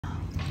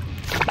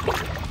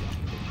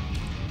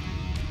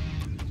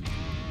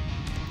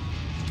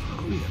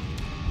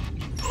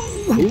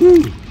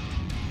Ooh.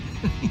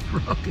 He's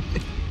rocking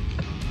it.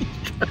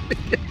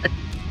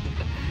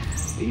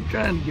 He's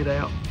trying to get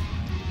out.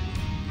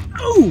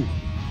 Oh!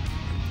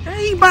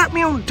 Hey, he bite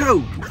me on the toe.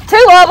 2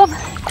 of them.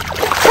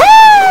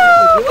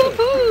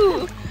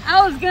 Woo!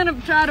 I was gonna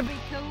try to be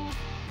cool.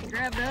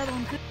 Grab the other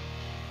one too.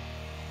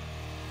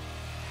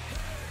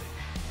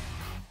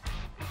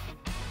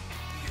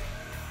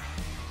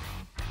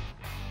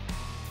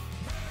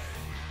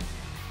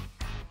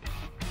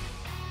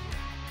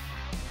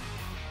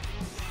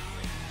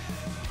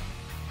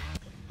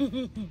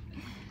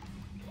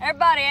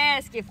 Everybody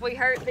asks if we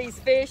hurt these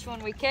fish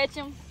when we catch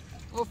them.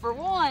 Well, for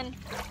one,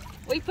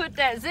 we put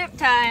that zip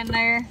tie in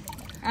there.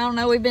 I don't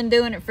know, we've been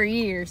doing it for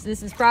years.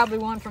 This is probably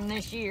one from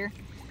this year,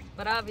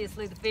 but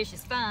obviously the fish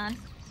is fine.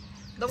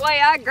 The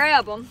way I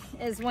grab them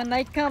is when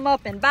they come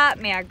up and bite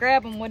me, I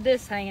grab them with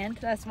this hand.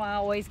 That's why I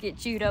always get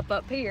chewed up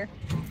here.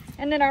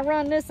 And then I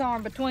run this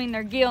arm between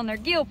their gill and their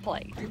gill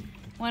plate.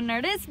 When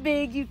they're this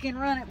big, you can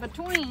run it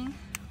between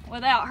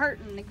without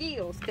hurting the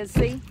gills, because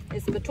see,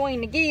 it's between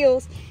the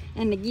gills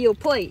and the gill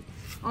plate.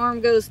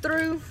 Arm goes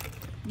through,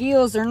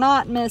 gills are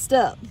not messed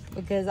up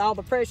because all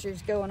the pressure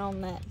is going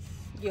on that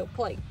gill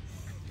plate.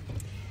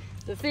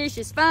 The fish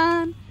is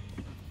fine.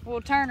 We'll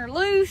turn her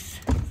loose.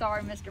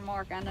 Sorry, Mr.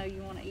 Mark, I know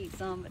you want to eat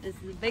some, but this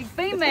is a big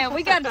female.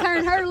 We got to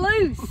turn her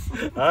loose.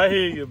 I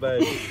hear you,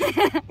 baby.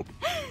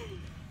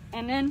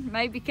 And then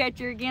maybe catch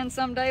her again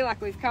someday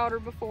like we've caught her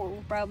before.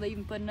 We'll probably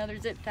even put another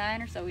zip tie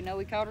in her so we know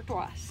we caught her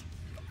twice.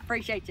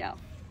 Appreciate y'all.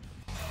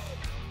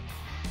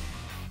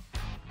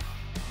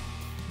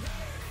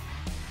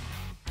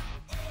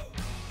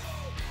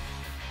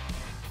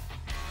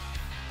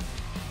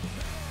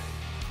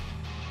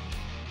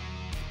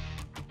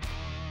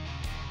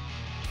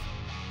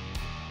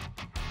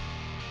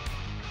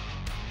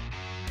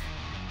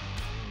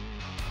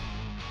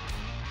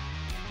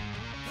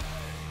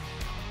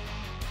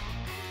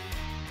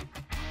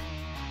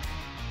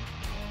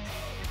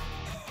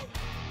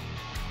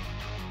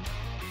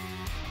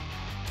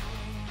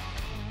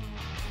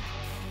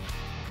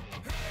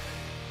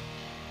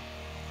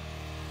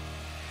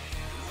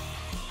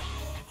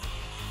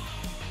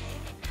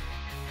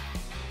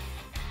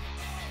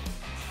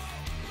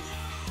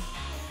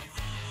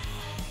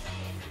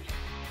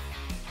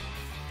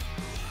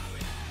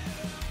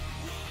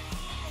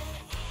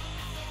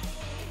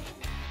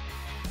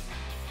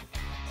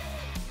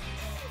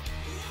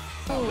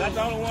 That's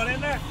the only one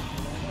in there?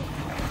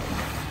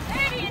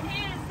 Daddy and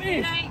his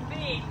it ain't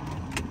big.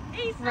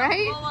 He's so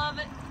full of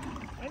it.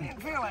 I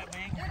didn't feel that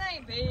big. It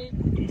ain't big.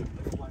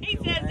 He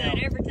says that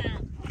every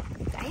time.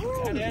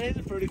 Damn. That is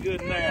a pretty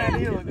good nap.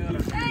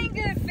 That ain't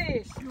good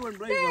fish. You wouldn't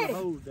believe what a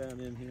hole's down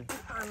in here.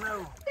 I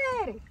know.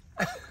 Daddy.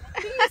 Do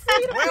you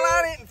see the well,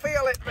 I didn't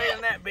feel it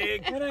being that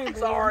big. It ain't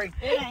sorry.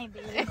 It ain't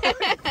big.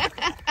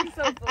 He's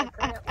so full of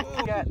crap.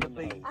 It's got to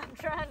be. I'm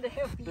trying to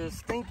help you. The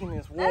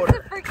stinkingest water.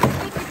 That's a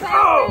freaking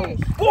 50-pound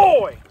fish.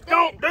 Boy, Daddy.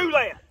 don't do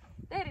that.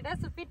 Daddy,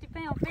 that's a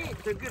 50-pound fish.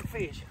 It's a good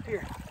fish.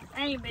 Here.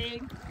 Ain't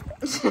big.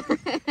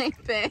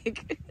 Ain't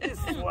big. This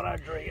is what I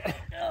dread.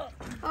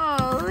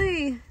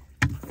 Holy.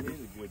 That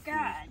is a good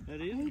God. fish.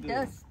 That is He good.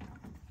 does.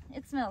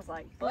 It smells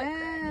like butt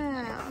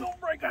crack. Wow.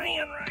 Don't break a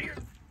hand right here.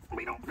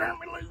 We don't turn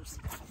me loose.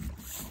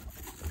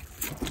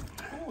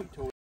 Oh, he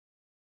tore.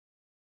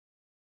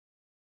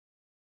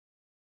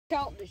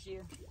 Caught this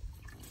year.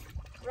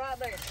 Right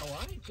there. Oh,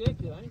 I ain't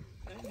checked it. I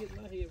ain't getting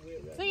my head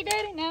wet right See,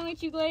 Daddy, now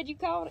ain't you glad you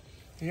caught it?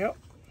 Yep.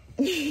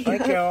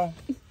 Thank y'all.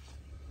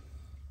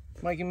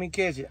 Making me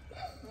catch it.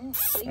 I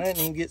didn't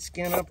even get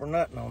skin up or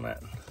nothing on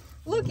that.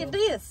 Look at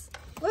this.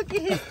 Look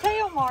at his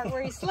tail mark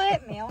where he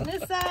slapped me on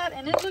this side,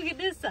 and then look at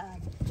this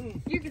side.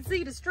 You can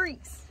see the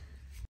streaks.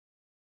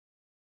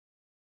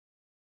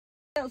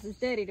 Else is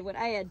Daddy would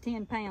add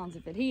 10 pounds.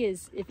 If it's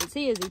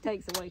his, he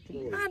takes away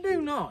 10. I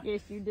do not. Yes,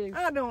 you do.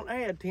 I don't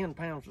add 10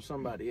 pounds for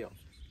somebody else.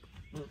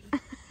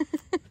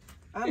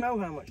 I know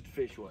how much the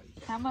fish weighs.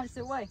 How much does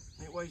it weigh?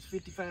 It weighs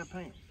 55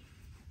 pounds.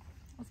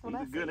 That's what I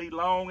said. Good, he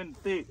long and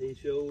thick. He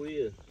sure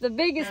is. The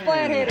biggest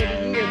flathead of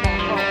the year by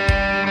far.